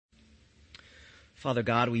Father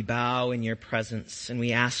God, we bow in your presence and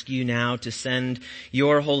we ask you now to send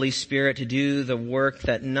your Holy Spirit to do the work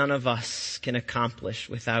that none of us can accomplish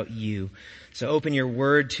without you. So open your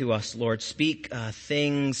word to us, Lord. Speak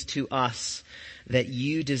things to us that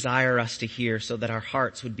you desire us to hear so that our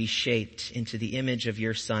hearts would be shaped into the image of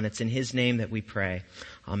your Son. It's in his name that we pray.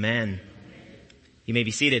 Amen. You may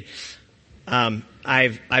be seated.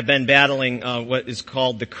 I've been battling what is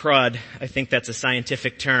called the crud. I think that's a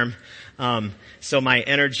scientific term. So my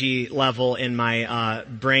energy level and my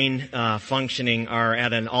brain functioning are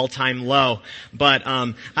at an all-time low. But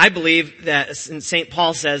I believe that St.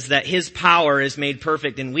 Paul says that his power is made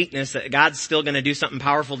perfect in weakness, that God's still going to do something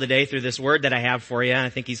powerful today through this word that I have for you. I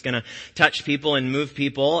think he's going to touch people and move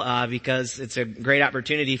people because it's a great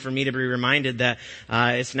opportunity for me to be reminded that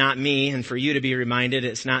it's not me, and for you to be reminded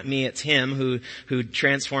it's not me, it's him who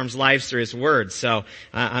transforms lives through his word. So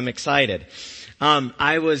I'm excited.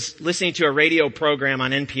 I was listening to a radio program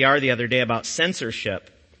on NPR the other day about censorship.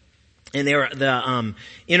 And the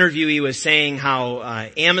interviewee was saying how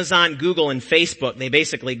Amazon, Google, and Facebook, they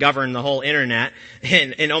basically govern the whole internet,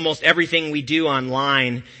 and almost everything we do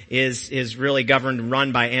online is really governed and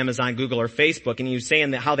run by Amazon, Google, or Facebook. And he was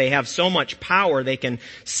saying that how they have so much power they can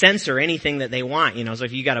censor anything that they want. You know, so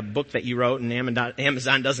if you got a book that you wrote and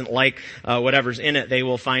Amazon doesn't like whatever's in it, they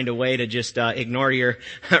will find a way to just ignore your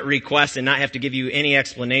request and not have to give you any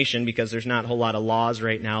explanation, because there's not a whole lot of laws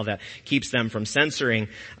right now that keeps them from censoring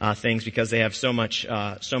things, because they have so much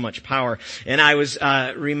power. And I was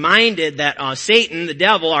reminded that Satan, the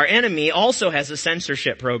devil, our enemy, also has a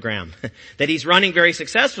censorship program that he's running very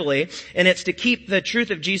successfully, and it's to keep the truth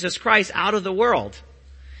of Jesus Christ out of the world.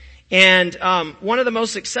 And one of his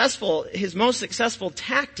most successful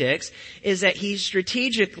tactics is that he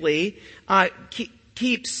strategically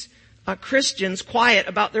keeps Christians quiet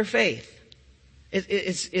about their faith.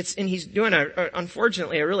 And he's doing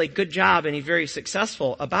unfortunately a really good job, and he's very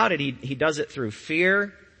successful about it. He does it through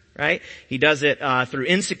fear, right? He does it through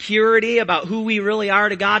insecurity about who we really are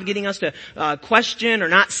to God, getting us to question or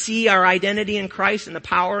not see our identity in Christ and the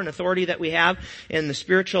power and authority that we have in the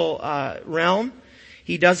spiritual realm.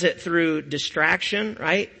 He does it through distraction,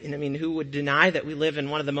 right? And I mean, who would deny that we live in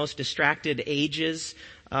one of the most distracted ages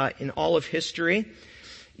in all of history?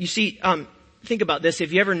 You see, think about this.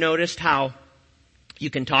 Have you ever noticed how you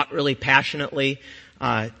can talk really passionately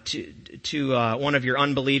to one of your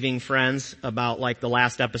unbelieving friends about, like, the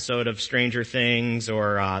last episode of Stranger Things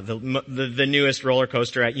or the newest roller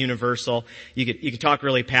coaster at Universal? You could talk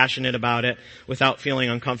really passionate about it without feeling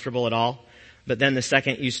uncomfortable at all. But then the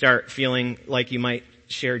second you start feeling like you might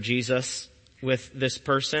share Jesus with this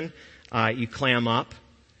person, you clam up,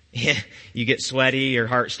 you get sweaty, your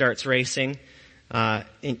heart starts racing. And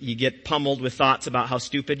you get pummeled with thoughts about how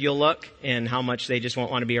stupid you'll look and how much they just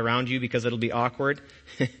won't want to be around you because it'll be awkward.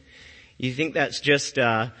 You think that's just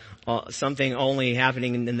something only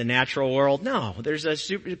happening in the natural world? No, there's a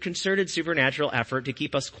concerted supernatural effort to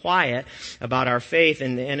keep us quiet about our faith,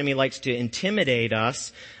 and the enemy likes to intimidate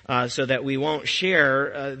us so that we won't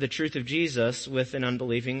share the truth of Jesus with an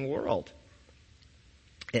unbelieving world.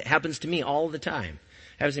 It happens to me all the time.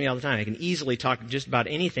 Happens to me all the time. I can easily talk just about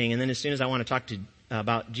anything, and then as soon as I want to talk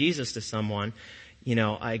about Jesus to someone,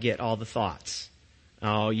 I get all the thoughts.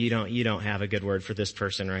 Oh, you don't have a good word for this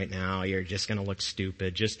person right now. You're just going to look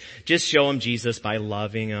stupid. Just show them Jesus by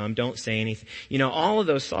loving them. Don't say anything. All of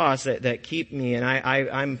those thoughts that keep me, and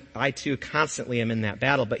I too constantly am in that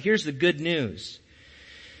battle. But here's the good news.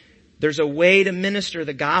 There's a way to minister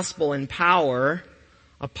the gospel in power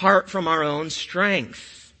apart from our own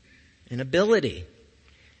strength and ability.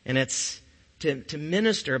 And it's to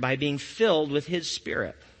minister by being filled with his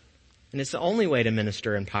Spirit. And it's the only way to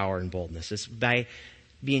minister in power and boldness. It's by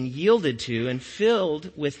being yielded to and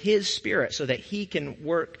filled with his Spirit so that he can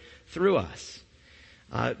work through us.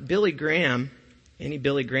 Billy Graham, any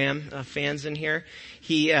Billy Graham fans in here?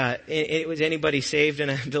 Was anybody saved in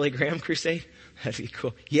a Billy Graham crusade? That'd be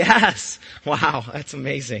cool. Yes! Wow, that's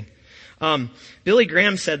amazing. Billy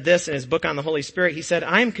Graham said this in his book on the Holy Spirit. He said,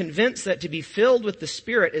 "I am convinced that to be filled with the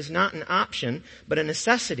Spirit is not an option, but a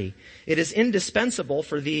necessity. It is indispensable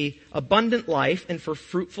for the abundant life and for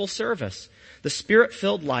fruitful service. The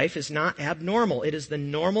Spirit-filled life is not abnormal. It is the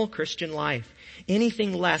normal Christian life.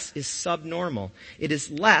 Anything less is subnormal. It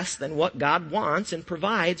is less than what God wants and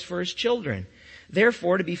provides for his children.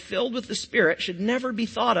 Therefore, to be filled with the Spirit should never be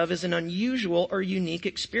thought of as an unusual or unique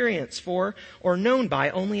experience for or known by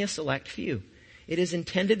only a select few. It is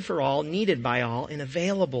intended for all, needed by all, and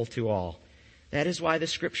available to all. That is why the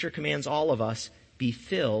Scripture commands all of us, be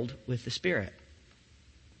filled with the Spirit."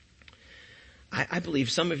 I believe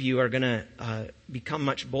some of you are going to become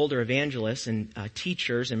much bolder evangelists and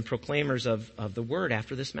teachers and proclaimers of the word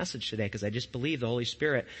after this message today, because I just believe the Holy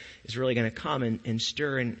Spirit is really going to come and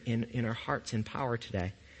stir in our hearts in power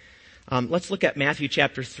today. Let's look at Matthew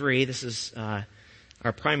chapter 3. This is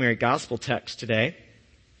our primary gospel text today.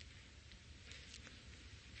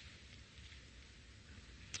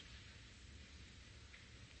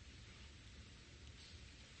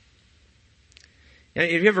 Now, have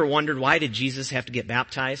you ever wondered, why did Jesus have to get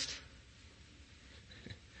baptized?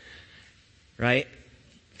 Right?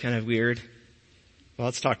 Kind of weird. Well,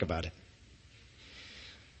 let's talk about it.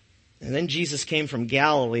 And then Jesus came from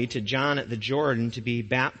Galilee to John at the Jordan to be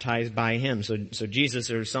baptized by him. So Jesus,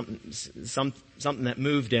 there was something that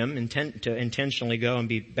moved him to intentionally go and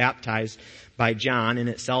be baptized by John, in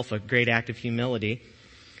itself a great act of humility.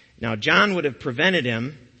 Now, John would have prevented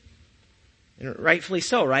him, and rightfully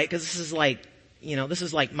so, right? Because this is like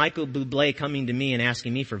Michael Bublé coming to me and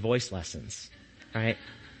asking me for voice lessons, right?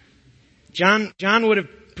 John would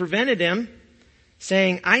have prevented him,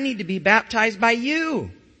 saying, I need to be baptized by you,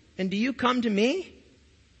 and do you come to me?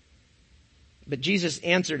 But Jesus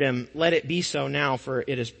answered him, let it be so now, for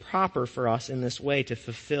it is proper for us in this way to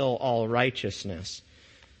fulfill all righteousness.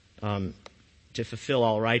 To fulfill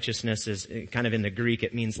all righteousness is kind of, in the Greek,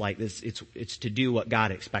 it means like this, it's to do what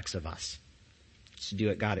God expects of us. It's to do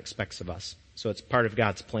what God expects of us. So it's part of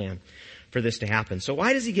God's plan for this to happen. So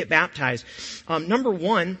why does he get baptized? Number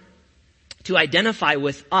one, to identify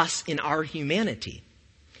with us in our humanity.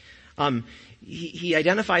 He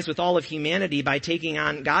identifies with all of humanity by taking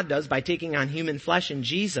on human flesh in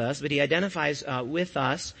Jesus, but he identifies with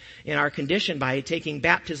us in our condition by taking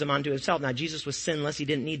baptism onto himself. Now, Jesus was sinless. He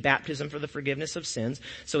didn't need baptism for the forgiveness of sins.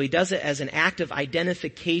 So he does it as an act of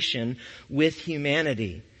identification with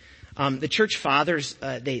humanity. The church fathers,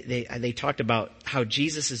 they talked about how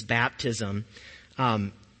Jesus' baptism,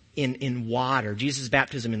 in water, Jesus'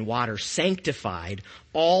 baptism in water sanctified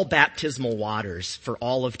all baptismal waters for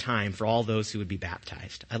all of time, for all those who would be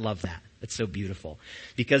baptized. I love that. It's so beautiful.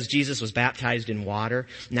 Because Jesus was baptized in water,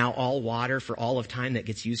 now all water for all of time that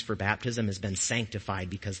gets used for baptism has been sanctified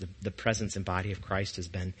because the presence and body of Christ has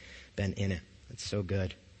been in it. It's so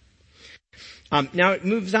good. Now it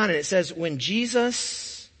moves on and it says, when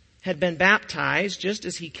Jesus had been baptized, just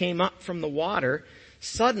as he came up from the water,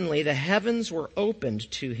 suddenly the heavens were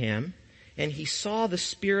opened to him, and he saw the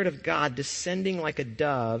Spirit of God descending like a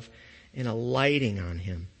dove and alighting on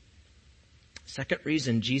him. Second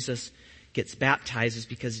reason Jesus gets baptized is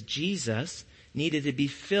because Jesus needed to be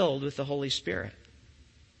filled with the Holy Spirit.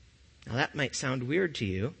 Now that might sound weird to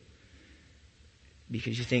you,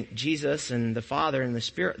 because you think Jesus and the Father and the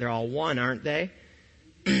Spirit, they're all one, aren't they?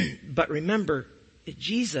 But remember,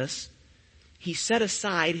 Jesus, he set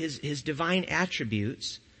aside his divine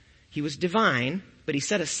attributes. He was divine, but he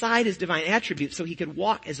set aside his divine attributes so he could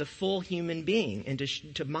walk as a full human being and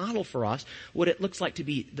to model for us what it looks like to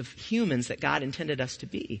be the humans that God intended us to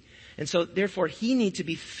be. And so therefore he needs to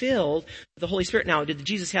be filled with the Holy Spirit. Now, did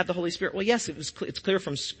Jesus have the Holy Spirit? Well, yes, it's clear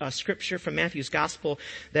from Scripture, from Matthew's Gospel,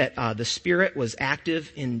 that the Spirit was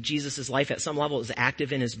active in Jesus' life at some level. It was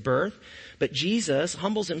active in his birth. But Jesus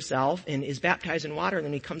humbles himself and is baptized in water, and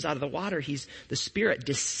then he comes out of the water. The Spirit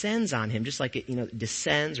descends on him, just like it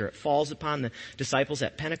descends or it falls upon the disciples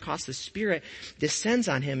at Pentecost. The Spirit descends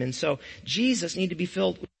on him. And so Jesus needed to be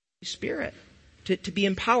filled with the Holy Spirit to be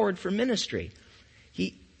empowered for ministry.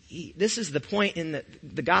 This is the point in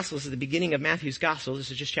the Gospels, at the beginning of Matthew's Gospel. This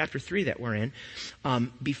is just chapter 3 that we're in.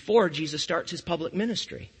 Before Jesus starts his public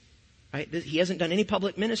ministry. Right? He hasn't done any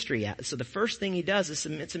public ministry yet. So the first thing he does is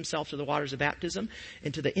submits himself to the waters of baptism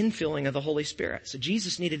and to the infilling of the Holy Spirit. So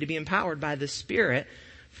Jesus needed to be empowered by the Spirit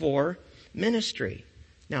for ministry.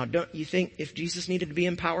 Now, don't you think if Jesus needed to be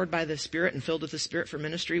empowered by the Spirit and filled with the Spirit for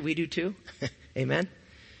ministry, we do too? Amen?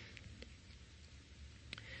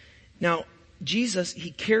 Now, Jesus,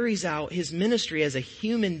 he carries out his ministry as a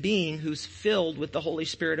human being who's filled with the Holy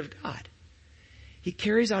Spirit of God. He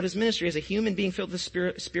carries out his ministry as a human being filled with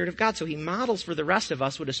the Spirit of God. So he models for the rest of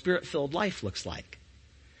us what a Spirit-filled life looks like.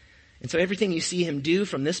 And so everything you see him do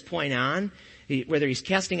from this point on, whether he's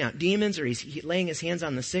casting out demons or he's laying his hands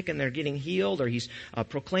on the sick and they're getting healed, or he's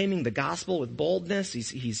proclaiming the gospel with boldness,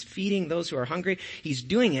 he's feeding those who are hungry, he's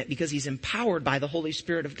doing it because he's empowered by the Holy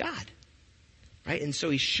Spirit of God. Right? And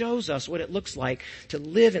so he shows us what it looks like to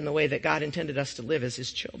live in the way that God intended us to live as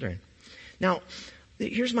his children. Now,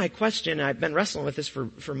 Here's my question. I've been wrestling with this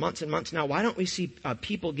for months and months now. Why don't we see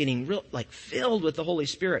people getting filled with the Holy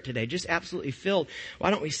Spirit today? Just absolutely filled. Why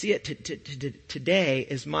don't we see it today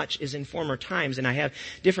as much as in former times? And I have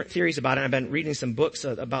different theories about it. I've been reading some books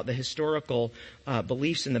about the historical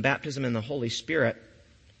beliefs in the baptism in the Holy Spirit.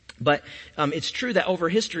 But it's true that over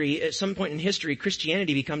history, at some point in history,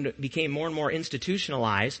 Christianity became more and more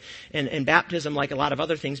institutionalized, and baptism, like a lot of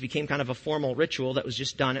other things, became kind of a formal ritual that was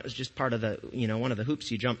just done. It was just part of the, one of the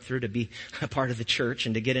hoops you jump through to be a part of the church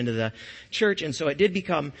and to get into the church. And so it did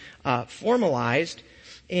become formalized.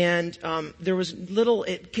 And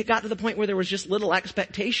it got to the point where there was just little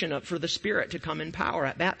expectation for the Spirit to come in power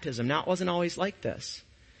at baptism. Now, it wasn't always like this.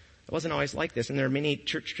 It wasn't always like this, and there are many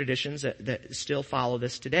church traditions that still follow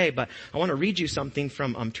this today. But I want to read you something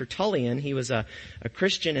from Tertullian. He was a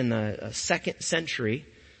Christian in the 2nd century,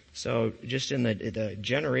 so just in the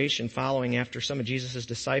generation following after some of Jesus'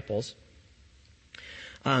 disciples.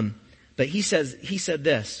 But he said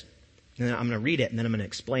this, and I'm going to read it, and then I'm going to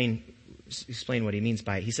explain what he means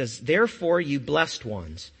by it. He says, "Therefore, you blessed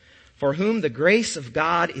ones, for whom the grace of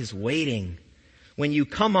God is waiting, when you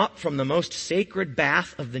come up from the most sacred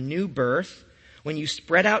bath of the new birth, when you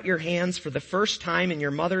spread out your hands for the first time in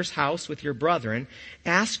your mother's house with your brethren,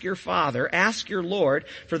 ask your Father, ask your Lord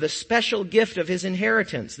for the special gift of His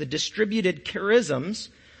inheritance, the distributed charisms,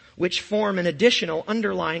 which form an additional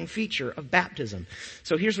underlying feature of baptism."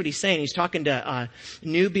 So here's what he's saying. He's talking to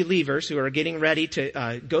new believers who are getting ready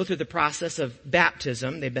to go through the process of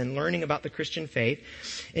baptism. They've been learning about the Christian faith.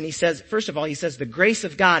 And he says, first of all, the grace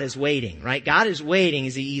of God is waiting, right? God is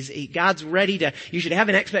waiting. God's ready to, you should have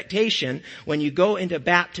an expectation when you go into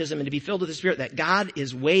baptism and to be filled with the Spirit that God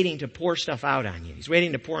is waiting to pour stuff out on you. He's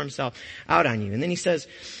waiting to pour Himself out on you. And then he says,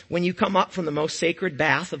 when you come up from the most sacred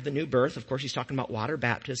bath of the new birth, of course he's talking about water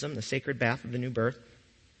baptism, the sacred bath of the new birth.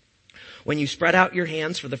 When you spread out your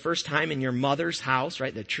hands for the first time in your mother's house,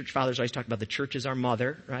 right? The church fathers always talk about the church as our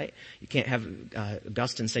mother, right? You can't have,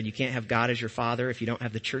 Augustine said you can't have God as your father if you don't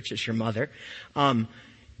have the church as your mother. So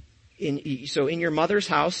in your mother's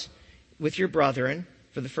house with your brethren,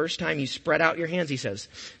 for the first time you spread out your hands, he says.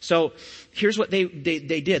 So here's what they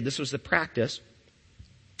did. This was the practice.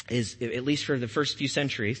 Is, at least for the first few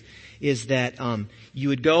centuries, is that you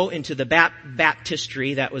would go into the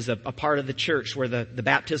baptistry. That was a part of the church where the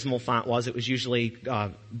baptismal font was. It was usually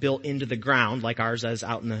built into the ground, like ours is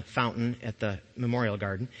out in the fountain at the Memorial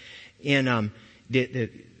Garden. And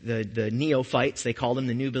the neophytes, they called them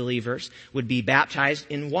the new believers, would be baptized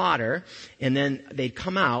in water, and then they'd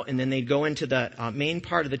come out, and then they'd go into the main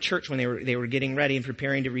part of the church when they were getting ready and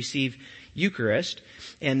preparing to receive Eucharist,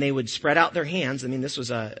 and they would spread out their hands. I mean, this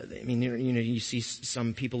was you see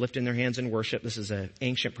some people lifting their hands in worship. This is an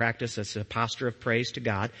ancient practice. It's a posture of praise to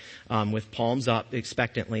God, with palms up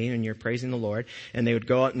expectantly, and you're praising the Lord. And they would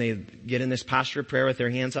go out and they'd get in this posture of prayer with their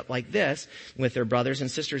hands up like this, with their brothers and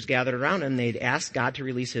sisters gathered around, and they'd ask God to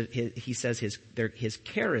release his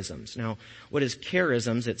charisms. Now, what is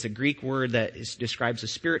charisms? It's a Greek word that describes the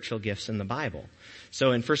spiritual gifts in the Bible.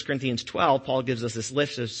 So in 1 Corinthians 12, Paul gives us this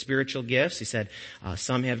list of spiritual gifts. He said,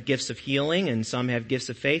 some have gifts of healing, and some have gifts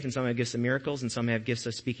of faith, and some have gifts of miracles, and some have gifts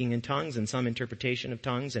of speaking in tongues, and some interpretation of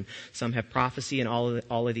tongues, and some have prophecy, and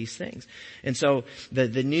all of these things. And so the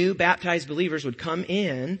new baptized believers would come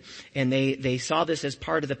in, and they saw this as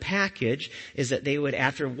part of the package, is that they would,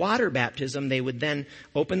 after water baptism, they would then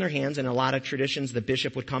open their hands. In a lot of traditions, the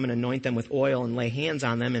bishop would come and anoint them with oil and lay hands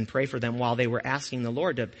on them and pray for them while they were asking the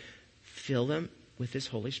Lord to fill them with His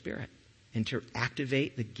Holy Spirit and to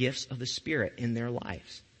activate the gifts of the Spirit in their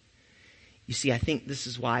lives. You see, I think this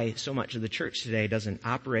is why so much of the church today doesn't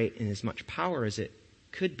operate in as much power as it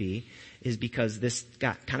could be, is because this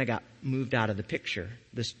got moved out of the picture,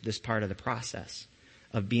 this part of the process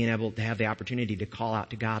of being able to have the opportunity to call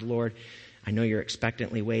out to God, Lord, I know you're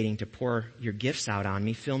expectantly waiting to pour your gifts out on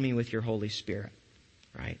me. Fill me with your Holy Spirit,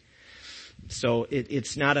 right? So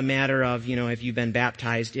it's not a matter of, have you been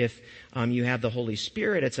baptized if you have the Holy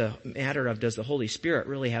Spirit. It's a matter of, does the Holy Spirit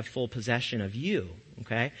really have full possession of you?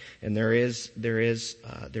 Okay? And there is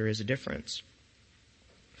a difference.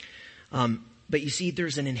 But you see,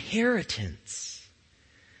 there's an inheritance.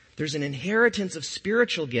 There's an inheritance of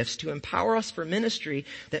spiritual gifts to empower us for ministry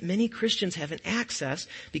that many Christians haven't accessed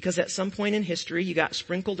because at some point in history you got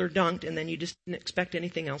sprinkled or dunked and then you just didn't expect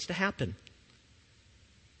anything else to happen.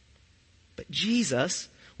 But Jesus,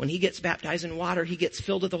 when He gets baptized in water, He gets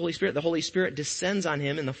filled with the Holy Spirit. The Holy Spirit descends on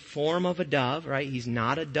Him in the form of a dove, right? He's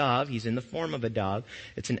not a dove. He's in the form of a dove.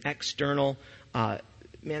 It's an external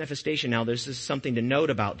manifestation. Now, there's something to note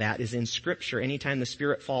about that is in Scripture, anytime the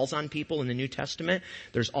Spirit falls on people in the New Testament,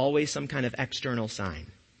 there's always some kind of external sign.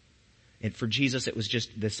 And for Jesus, it was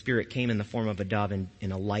just the Spirit came in the form of a dove and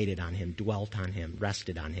alighted on him, dwelt on him,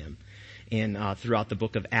 rested on him. And throughout the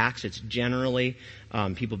book of Acts, it's generally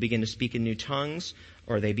people begin to speak in new tongues,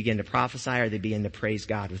 or they begin to prophesy, or they begin to praise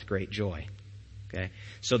God with great joy. Okay,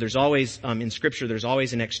 so there's always in Scripture, there's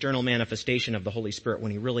always an external manifestation of the Holy Spirit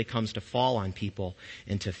when He really comes to fall on people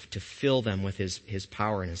and to fill them with His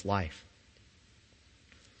power in His life.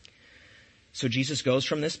 So Jesus goes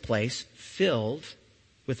from this place filled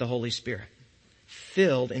with the Holy Spirit,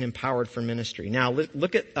 filled and empowered for ministry. Now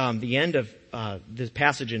look at the end of this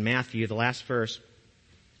passage in Matthew, the last verse.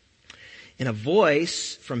 And a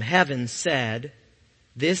voice from heaven said,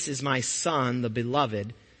 "This is my Son, the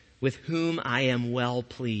beloved, with whom I am well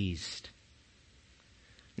pleased."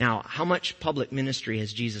 Now, how much public ministry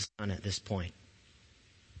has Jesus done at this point?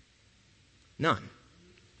 None.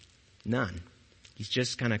 He's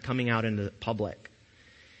just kind of coming out into the public.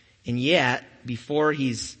 And yet, before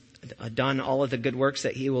he's done all of the good works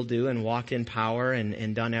that he will do and walked in power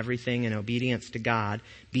and done everything in obedience to God,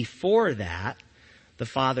 before that, the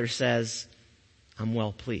Father says, "I'm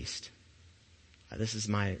well pleased. This is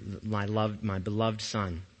my beloved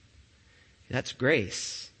Son." That's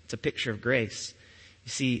grace. It's a picture of grace.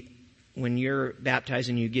 You see, when you're baptized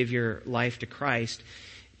and you give your life to Christ,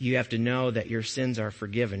 you have to know that your sins are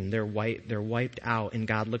forgiven. They're wiped out, and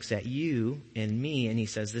God looks at you and me and He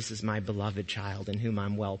says, "This is my beloved child in whom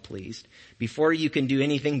I'm well pleased." Before you can do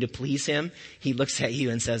anything to please Him, He looks at you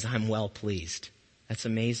and says, "I'm well pleased." That's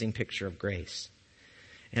an amazing picture of grace.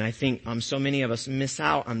 And I think so many of us miss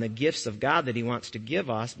out on the gifts of God that He wants to give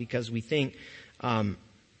us because we think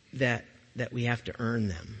that we have to earn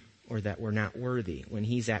them or that we're not worthy, when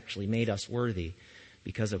He's actually made us worthy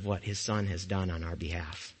because of what His Son has done on our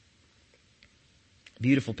behalf.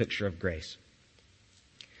 Beautiful picture of grace.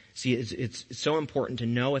 See, it's so important to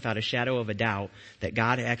know without a shadow of a doubt that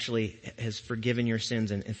God actually has forgiven your sins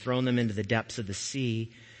and thrown them into the depths of the sea.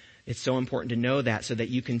 It's so important to know that so that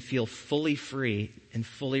you can feel fully free and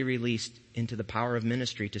fully released into the power of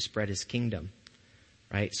ministry to spread His kingdom.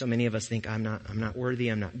 Right? So many of us think, I'm not worthy,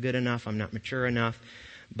 I'm not good enough, I'm not mature enough.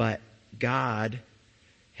 But God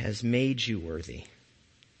has made you worthy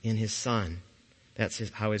in His Son. That's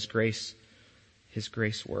how His grace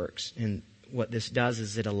works. And what this does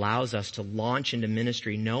is it allows us to launch into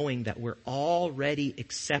ministry knowing that we're already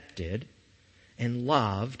accepted and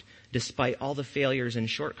loved despite all the failures and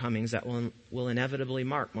shortcomings that will inevitably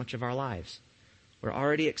mark much of our lives. We're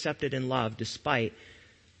already accepted and loved despite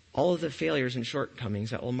all of the failures and shortcomings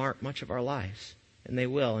that will mark much of our lives. And they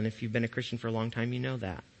will. And if you've been a Christian for a long time, you know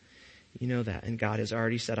that. You know that. And God has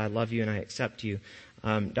already said, "I love you and I accept you."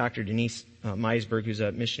 Dr. Denise Meisberg, who's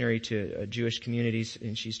a missionary to Jewish communities,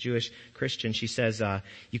 and she's Jewish Christian, she says,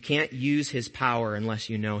 you can't use His power unless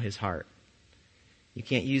you know His heart. You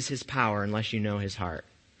can't use His power unless you know His heart.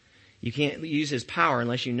 You can't use His power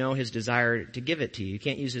unless you know His desire to give it to you. You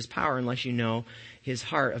can't use His power unless you know His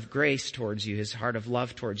heart of grace towards you, His heart of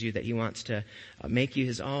love towards you, that He wants to make you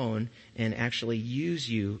His own and actually use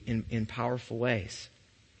you in powerful ways.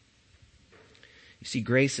 You see,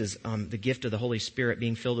 grace is the gift of the Holy Spirit,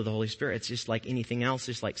 being filled with the Holy Spirit. It's just like anything else,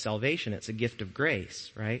 just like salvation. It's a gift of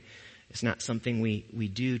grace, right? It's not something we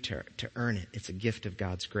do to earn it. It's a gift of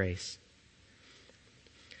God's grace.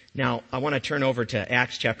 Now, I want to turn over to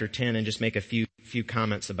Acts chapter 10 and just make a few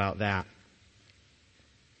comments about that.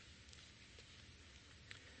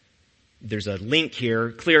 There's a link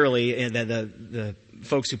here, clearly, and the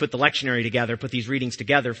folks who put the lectionary together put these readings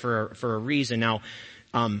together for a reason. Now,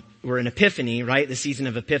 we're in Epiphany, right? The season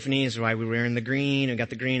of Epiphany is why we're wearing the green. We got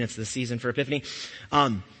the green. It's the season for Epiphany.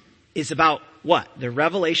 It's about what? The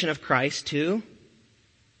revelation of Christ to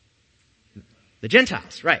the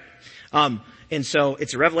Gentiles, right? And so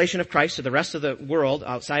it's a revelation of Christ to the rest of the world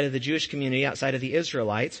outside of the Jewish community, outside of the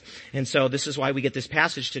Israelites. And so this is why we get this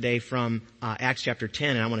passage today from Acts chapter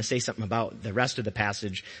 10. And I want to say something about the rest of the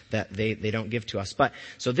passage that they don't give to us. But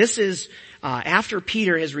so this is after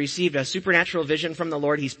Peter has received a supernatural vision from the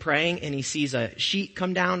Lord. He's praying and he sees a sheet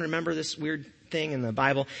come down. Remember this weird thing in the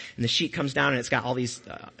Bible? And the sheet comes down and it's got all these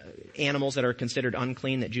animals that are considered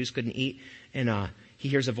unclean that Jews couldn't eat. And he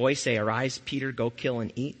hears a voice say, "Arise, Peter, go kill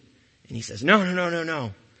and eat." And he says,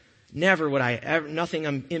 No. Never would I ever,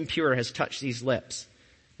 nothing impure has touched these lips.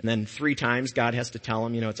 And then 3 times God has to tell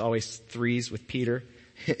him, it's always threes with Peter.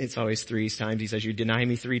 It's always 3 times. He says, "You deny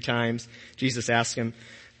me 3 times. Jesus asks him,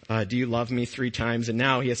 do you love me 3 times? And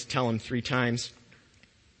now he has to tell him 3 times,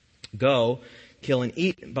 "Go, kill and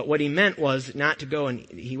eat." But what he meant was not to go, and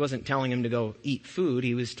he wasn't telling him to go eat food.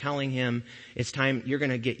 He was telling him, it's time, you're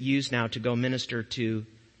going to get used now to go minister to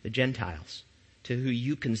the Gentiles, to who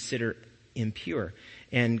you consider impure.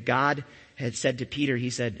 And God had said to Peter, he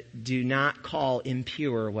said, do not call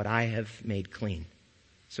impure what I have made clean.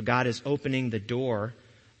 So God is opening the door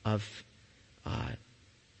of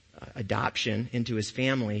adoption into his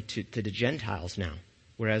family to the Gentiles now,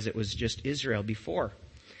 whereas it was just Israel before.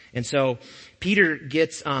 And so Peter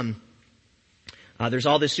gets, there's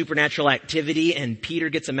all this supernatural activity, and Peter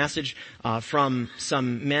gets a message from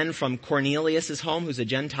some men from Cornelius' home, who's a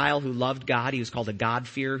Gentile who loved God. He was called a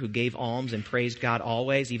God-fearer who gave alms and praised God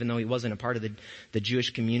always, even though he wasn't a part of the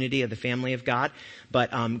Jewish community of the family of God.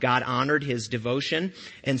 But God honored his devotion.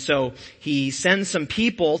 And so he sends some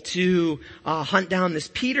people to hunt down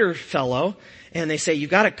this Peter fellow. And they say, you've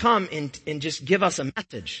got to come and just give us a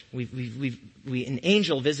message. An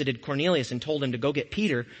angel visited Cornelius and told him to go get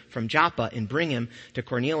Peter from Joppa and bring him to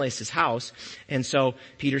Cornelius' house. And so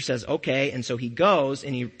Peter says, okay. And so he goes,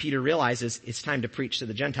 and Peter realizes it's time to preach to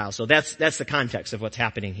the Gentiles. So that's the context of what's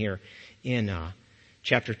happening here in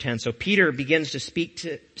chapter 10. So Peter begins to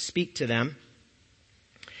speak to them.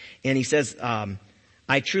 And he says,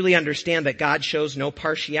 I truly understand that God shows no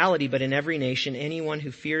partiality, but in every nation, anyone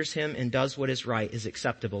who fears him and does what is right is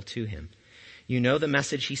acceptable to him. You know the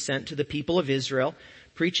message he sent to the people of Israel,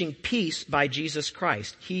 preaching peace by Jesus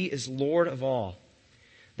Christ. He is Lord of all.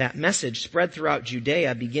 That message spread throughout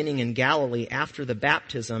Judea, beginning in Galilee after the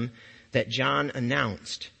baptism that John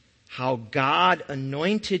announced. How God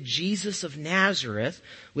anointed Jesus of Nazareth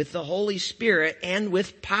with the Holy Spirit and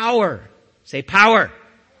with power. Say power.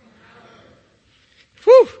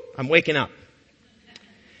 Whew, I'm waking up.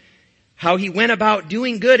 How he went about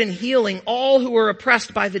doing good and healing all who were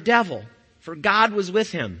oppressed by the devil, for God was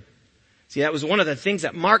with him. See, that was one of the things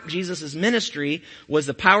that marked Jesus' ministry, was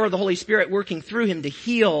the power of the Holy Spirit working through him to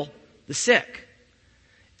heal the sick.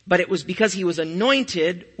 But it was because he was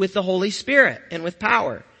anointed with the Holy Spirit and with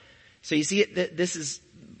power. So you see, this is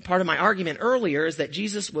part of my argument earlier, is that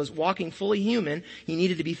Jesus was walking fully human. He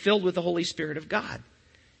needed to be filled with the Holy Spirit of God.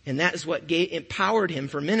 And that is what empowered him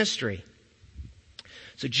for ministry.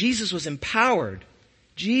 So Jesus was empowered.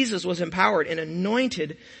 Jesus was empowered and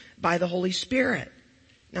anointed by the Holy Spirit.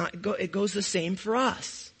 Now, it goes the same for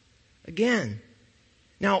us. Again.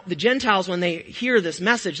 Now, the Gentiles, when they hear this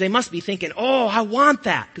message, they must be thinking, oh, I want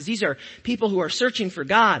that. Because these are people who are searching for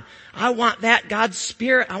God. I want that, God's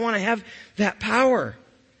Spirit. I want to have that power.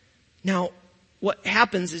 Now, what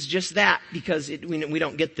happens is just that, because we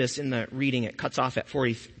don't get this in the reading. It cuts off at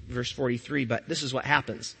verse 43, but this is what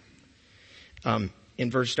happens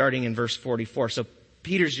starting in verse 44. So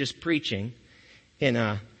Peter's just preaching,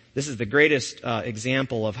 and this is the greatest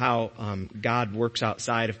example of how God works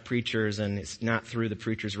outside of preachers, and it's not through the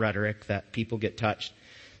preacher's rhetoric that people get touched.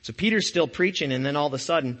 So Peter's still preaching, and then all of a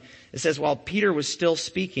sudden it says, while Peter was still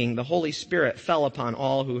speaking, the Holy Spirit fell upon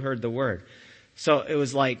all who heard the word. So it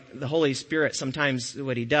was like the Holy Spirit, sometimes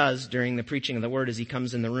what he does during the preaching of the word is he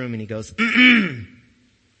comes in the room and he goes, and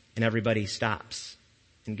everybody stops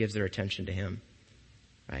and gives their attention to him.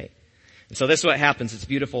 Right? And so this is what happens. It's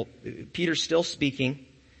beautiful. Peter's still speaking,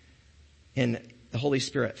 and the Holy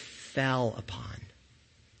Spirit fell upon.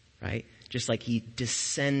 Right? Just like he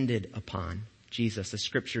descended upon Jesus. The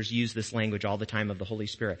scriptures use this language all the time of the Holy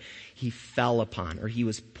Spirit. He fell upon, or he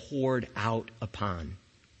was poured out upon.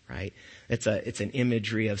 Right? It's an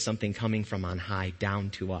imagery of something coming from on high down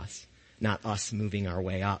to us, not us moving our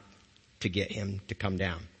way up to get him to come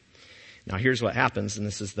down. Now here's what happens, and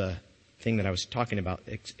this is the thing that I was talking about,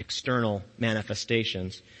 external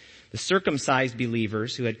manifestations. The circumcised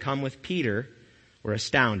believers who had come with Peter were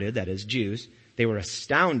astounded, that is Jews, they were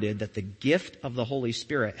astounded that the gift of the Holy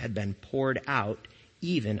Spirit had been poured out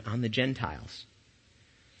even on the Gentiles.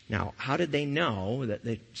 Now, how did they know that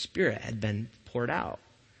the Spirit had been poured out?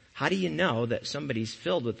 How do you know that somebody's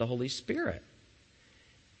filled with the Holy Spirit?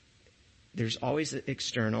 There's always an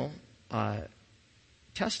external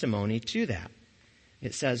testimony to that.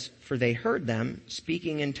 It says, for they heard them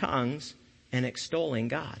speaking in tongues and extolling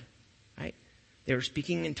God. Right? They were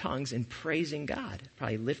speaking in tongues and praising God,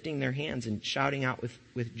 probably lifting their hands and shouting out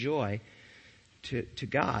with joy to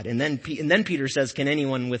God. And then Peter says, can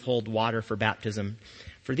anyone withhold water for baptism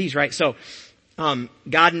for these? Right? So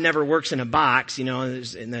God never works in a box. You know,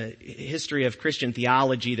 in the history of Christian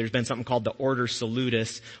theology, there's been something called the Ordo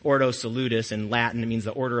Salutis in Latin. It means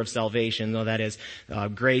the order of salvation. So that is,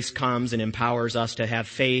 grace comes and empowers us to have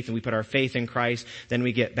faith, and we put our faith in Christ. Then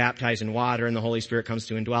we get baptized in water, and the Holy Spirit comes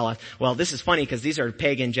to indwell us. Well, this is funny because these are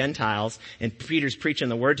pagan Gentiles, and Peter's preaching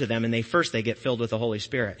the word to them, and they get filled with the Holy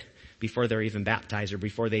Spirit before they're even baptized or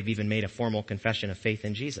before they've even made a formal confession of faith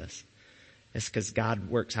in Jesus. It's because God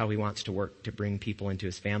works how he wants to work to bring people into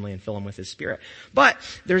his family and fill them with his Spirit. But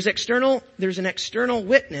there's an external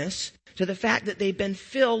witness to the fact that they've been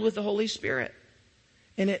filled with the Holy Spirit.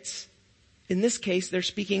 And in this case, they're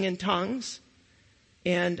speaking in tongues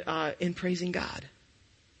and in praising God.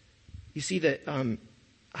 You see that one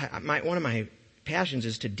of my passions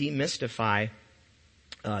is to demystify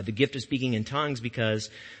the gift of speaking in tongues, because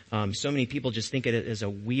so many people just think of it as a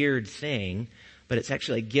weird thing, but it's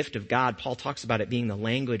actually a gift of God. Paul talks about it being the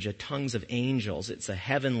language of tongues of angels. It's a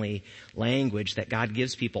heavenly language that God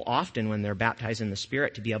gives people often when they're baptized in the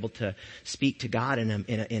Spirit, to be able to speak to God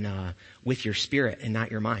with your spirit and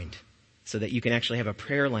not your mind, so that you can actually have a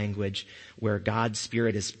prayer language where God's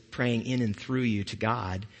Spirit is praying in and through you to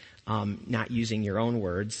God, not using your own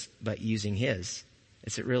words, but using his.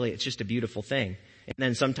 It's just a beautiful thing. And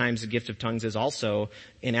then sometimes the gift of tongues is also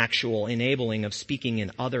an actual enabling of speaking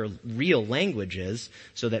in other real languages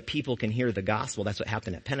so that people can hear the gospel. That's what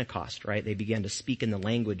happened at Pentecost, right? They began to speak in the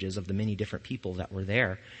languages of the many different people that were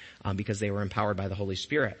there because they were empowered by the Holy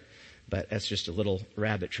Spirit. But that's just a little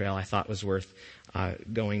rabbit trail I thought was worth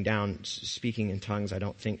going down. Speaking in tongues, I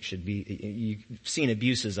don't think should be. You've seen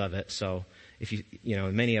abuses of it, so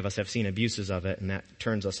many of us have seen abuses of it, and that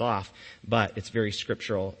turns us off. But it's very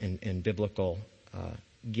scriptural and biblical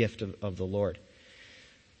gift of the Lord.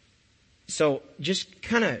 So just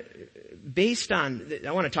kind of based on,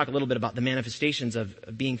 I want to talk a little bit about the manifestations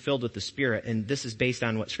of being filled with the Spirit, and this is based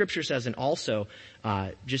on what Scripture says, and also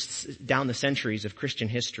just down the centuries of Christian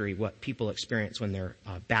history, what people experience when they're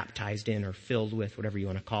baptized in or filled with, whatever you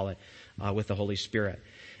want to call it, with the Holy Spirit.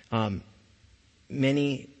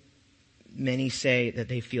 Many say that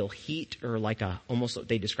they feel heat, or almost what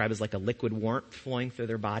they describe as like a liquid warmth flowing through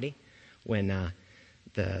their body when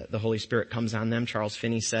the Holy Spirit comes on them. Charles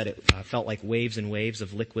Finney said it felt like waves and waves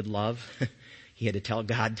of liquid love. He had to tell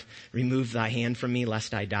God, remove thy hand from me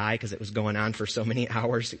lest I die, because it was going on for so many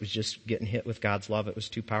hours. It was just getting hit with God's love. It was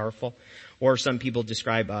too powerful. Or some people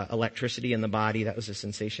describe electricity in the body. That was a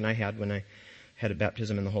sensation I had when I had a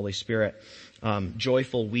baptism in the Holy Spirit.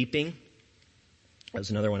 Joyful weeping. That was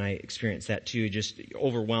another one. I experienced that too. Just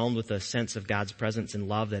overwhelmed with a sense of God's presence and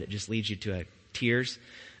love that it just leads you to tears.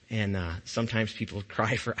 And sometimes people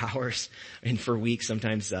cry for hours and for weeks.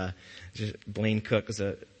 Sometimes Blaine Cook was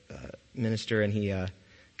a minister, and he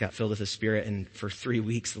got filled with the Spirit, and for 3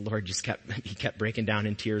 weeks the Lord just kept breaking down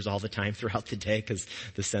in tears all the time throughout the day, because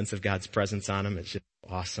the sense of God's presence on him, it's just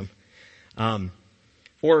awesome.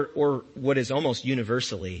 Or what is almost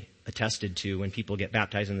universally attested to when people get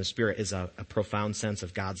baptized in the Spirit is a profound sense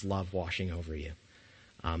of God's love washing over you.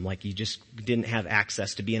 Like you just didn't have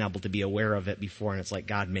access to being able to be aware of it before, and it's like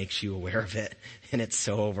God makes you aware of it, and it's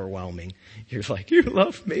so overwhelming. You're like, you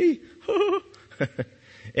love me.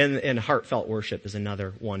 And heartfelt worship is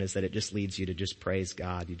another one, is that it just leads you to just praise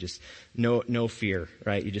God. You just, no fear,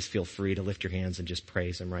 right? You just feel free to lift your hands and just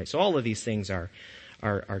praise him, right? So all of these things are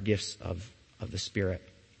gifts of the Spirit,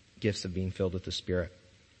 gifts of being filled with the Spirit.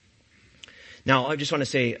 Now, I just want to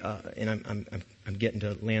say, and I'm getting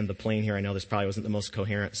to land the plane here. I know this probably wasn't the most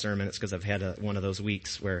coherent sermon. It's because I've had one of those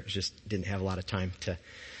weeks where it just didn't have a lot of time to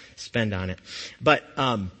spend on it. But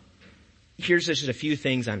here's just a few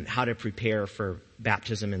things on how to prepare for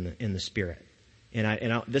baptism in the Spirit.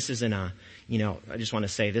 And this isn't I just want to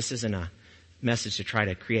say this isn't a message to try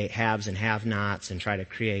to create haves and have-nots and try to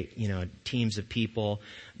create teams of people.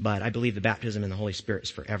 But I believe the baptism in the Holy Spirit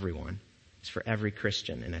is for everyone. It's for every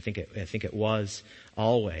Christian, and I think it was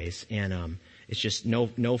always, and it's just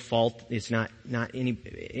no fault. It's not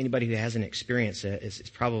anybody who hasn't experienced it. It's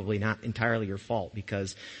probably not entirely your fault,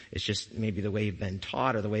 because it's just maybe the way you've been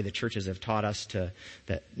taught, or the way the churches have taught us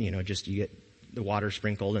that just you get the water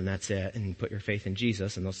sprinkled and that's it, and put your faith in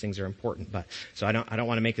Jesus, and those things are important. But so I don't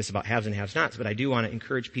want to make this about haves and have-nots, but I do want to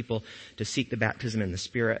encourage people to seek the baptism in the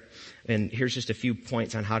Spirit. And here's just a few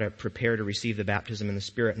points on how to prepare to receive the baptism in the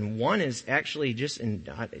Spirit. And one is actually just, and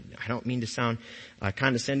I don't mean to sound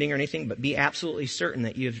condescending or anything, but be absolutely certain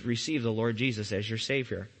that you have received the Lord Jesus as your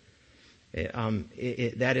Savior.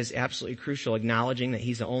 That is absolutely crucial, acknowledging that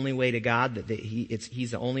He's the only way to God, that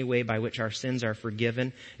He's the only way by which our sins are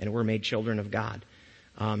forgiven and we're made children of God.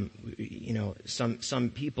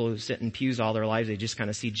 Some people who sit in pews all their lives, they just kind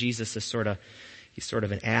of see Jesus as he's sort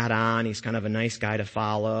of an add-on. He's kind of a nice guy to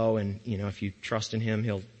follow, and if you trust in Him,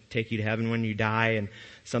 He'll take you to heaven when you die, and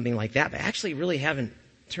something like that. But actually really haven't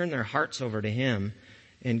turned their hearts over to Him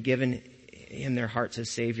and given Him their hearts as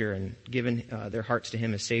Savior, and given their hearts to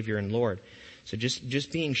Him as Savior and Lord. So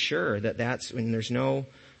just being sure that that's when there's no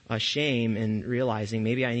shame in realizing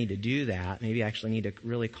maybe I need to do that. Maybe I actually need to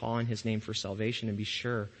really call on His name for salvation and be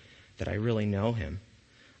sure that I really know Him.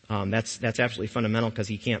 That's absolutely fundamental because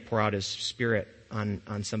he can't pour out his Spirit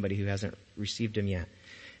on somebody who hasn't received him yet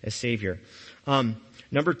as Savior.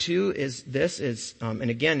 Number two is and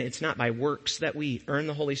again, it's not by works that we earn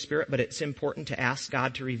the Holy Spirit, but it's important to ask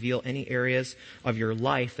God to reveal any areas of your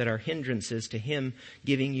life that are hindrances to him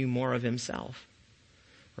giving you more of himself.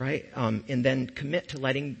 Right? And then commit to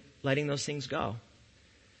letting those things go.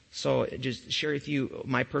 So just share with you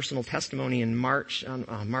my personal testimony in March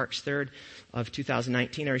 3rd of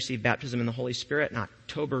 2019. I received baptism in the Holy Spirit. And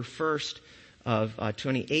October 1st of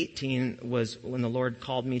 2018 was when the Lord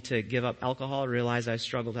called me to give up alcohol. I realized I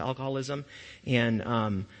struggled with alcoholism,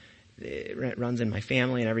 and it runs in my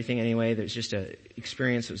family and everything anyway. There's just a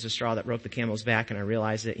experience. It was a straw that broke the camel's back, and I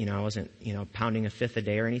realized that, I wasn't, pounding a fifth a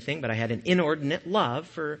day or anything, but I had an inordinate love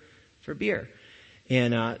for beer.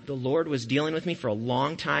 And the Lord was dealing with me for a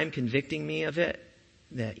long time, convicting me of it.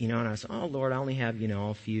 That, and I was, oh Lord, I only have,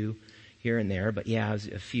 a few here and there, but yeah, it was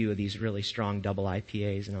a few of these really strong double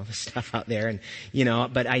IPAs and all this stuff out there, and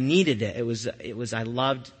but I needed it. It was I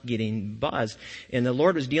loved getting buzzed, and the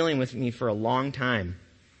Lord was dealing with me for a long time,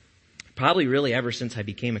 probably really ever since I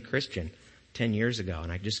became a Christian 10 years ago,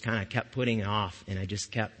 and I just kind of kept putting it off, and I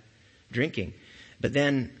just kept drinking, but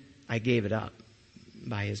then I gave it up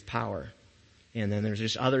by His power. And then there's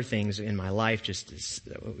just other things in my life, just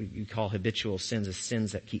what you call habitual sins, the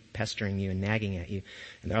sins that keep pestering you and nagging at you.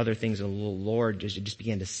 And there are other things the Lord just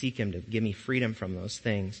began to seek Him to give me freedom from those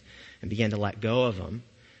things and began to let go of them.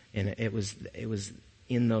 And it was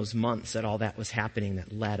in those months that all that was happening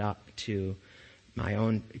that led up to my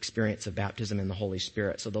own experience of baptism in the Holy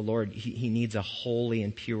Spirit. So the Lord, He needs a holy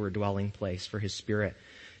and pure dwelling place for His Spirit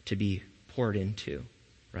to be poured into,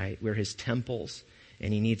 right? We're His temples.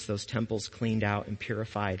 And He needs those temples cleaned out and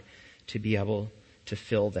purified to be able to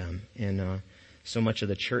fill them. And so much of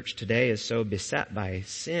the church today is so beset by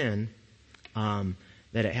sin that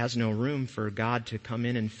it has no room for God to come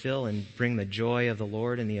in and fill and bring the joy of the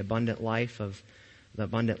Lord and the abundant life,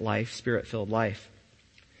 Spirit-filled life.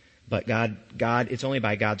 But God, it's only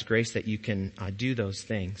by God's grace that you can do those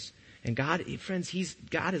things. And God, friends,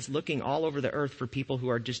 God is looking all over the earth for people who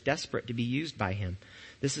are just desperate to be used by Him.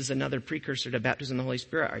 This is another precursor to baptism in the Holy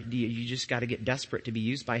Spirit. You just got to get desperate to be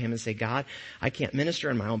used by Him and say, God, I can't minister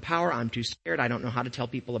in my own power. I'm too scared. I don't know how to tell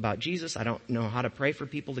people about Jesus. I don't know how to pray for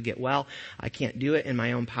people to get well. I can't do it in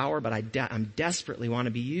my own power, but I'm desperately want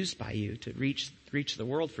to be used by You to reach the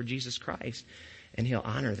world for Jesus Christ. And He'll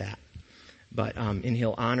honor that. But and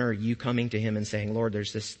He'll honor you coming to Him and saying, Lord,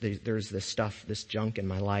 there's this stuff, this junk in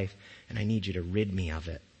my life, and I need You to rid me of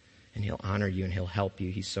it. And He'll honor you and He'll help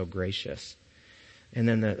you. He's so gracious. And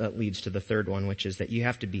then that leads to the third one, which is that you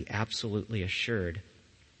have to be absolutely assured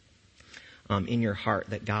in your heart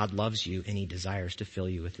that God loves you and He desires to fill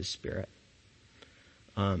you with His Spirit.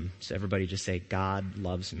 So everybody just say, God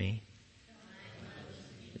loves me.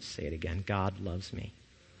 Just say it again. God loves me.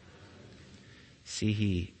 See,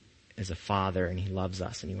 He is a Father and He loves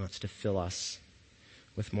us and He wants to fill us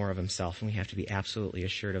with more of Himself. And we have to be absolutely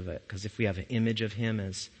assured of it. Because if we have an image of Him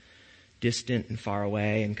as distant and far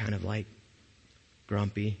away and kind of like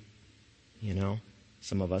grumpy,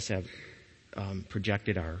 some of us have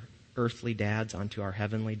projected our earthly dads onto our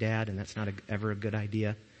heavenly dad, and that's not ever a good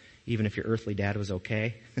idea. Even if your earthly dad was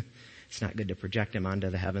okay, it's not good to project him onto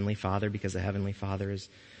the Heavenly Father, because the Heavenly Father is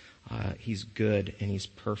He's good and He's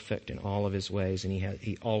perfect in all of His ways, and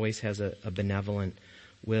He always has a benevolent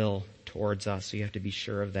will towards us. So you have to be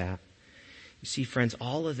sure of that. You see, friends,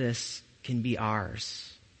 all of this can be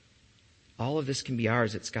ours. All of this can be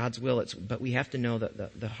ours. It's God's will. But we have to know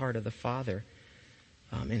the heart of the Father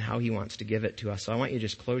and how He wants to give it to us. So I want you to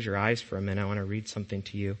just close your eyes for a minute. I want to read something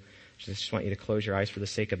to you. I just want you to close your eyes for the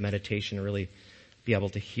sake of meditation and really be able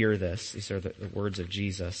to hear this. These are the words of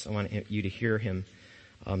Jesus. I want you to hear Him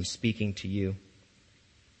speaking to you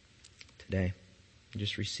today.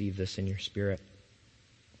 Just receive this in your spirit.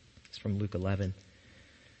 It's from Luke 11.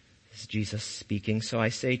 This is Jesus speaking. So I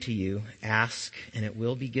say to you, ask and it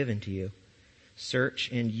will be given to you. Search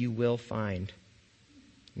and you will find.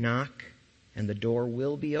 Knock and the door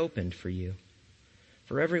will be opened for you.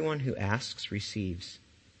 For everyone who asks receives,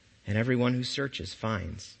 and everyone who searches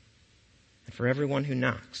finds. And for everyone who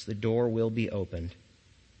knocks, the door will be opened.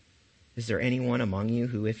 Is there anyone among you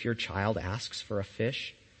who, if your child asks for a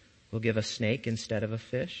fish, will give a snake instead of a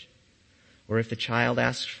fish? Or if the child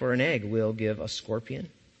asks for an egg, will give a scorpion?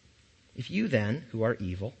 If you then, who are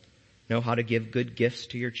evil, know how to give good gifts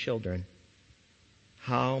to your children,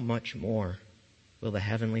 how much more will the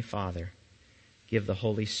Heavenly Father give the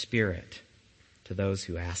Holy Spirit to those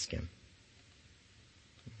who ask Him?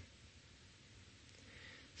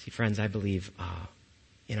 See, friends, I believe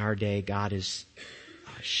in our day God is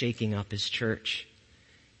shaking up his church.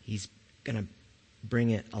 He's going to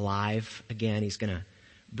bring it alive again. He's going to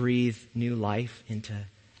breathe new life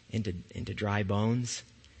into dry bones.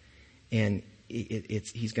 And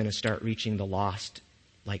he's going to start reaching the lost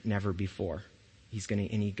like never before. He's going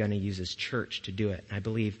to use his church to do it. And I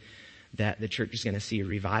believe that the church is going to see a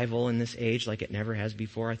revival in this age like it never has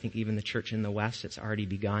before. I think even the church in the West, it's already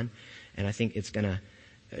begun. And I think it's going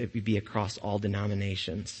to be across all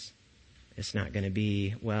denominations. It's not going to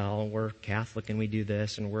be, well, we're Catholic and we do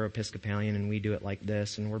this, and we're Episcopalian and we do it like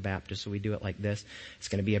this, and we're Baptist so we do it like this. It's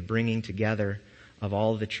going to be a bringing together of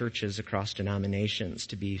all of the churches across denominations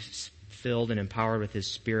to be filled and empowered with his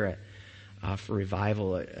Spirit for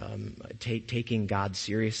revival, taking God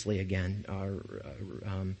seriously again,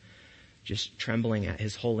 just trembling at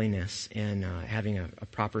his holiness and having a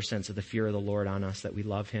proper sense of the fear of the Lord on us, that we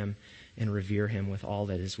love him and revere him with all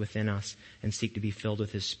that is within us and seek to be filled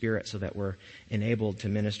with his Spirit so that we're enabled to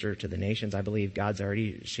minister to the nations. I believe God's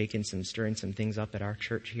already stirring some things up at our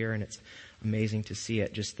church here, and it's amazing to see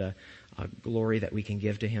it, just the glory that we can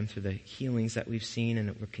give to him through the healings that we've seen and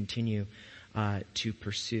that we'll continue to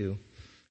pursue.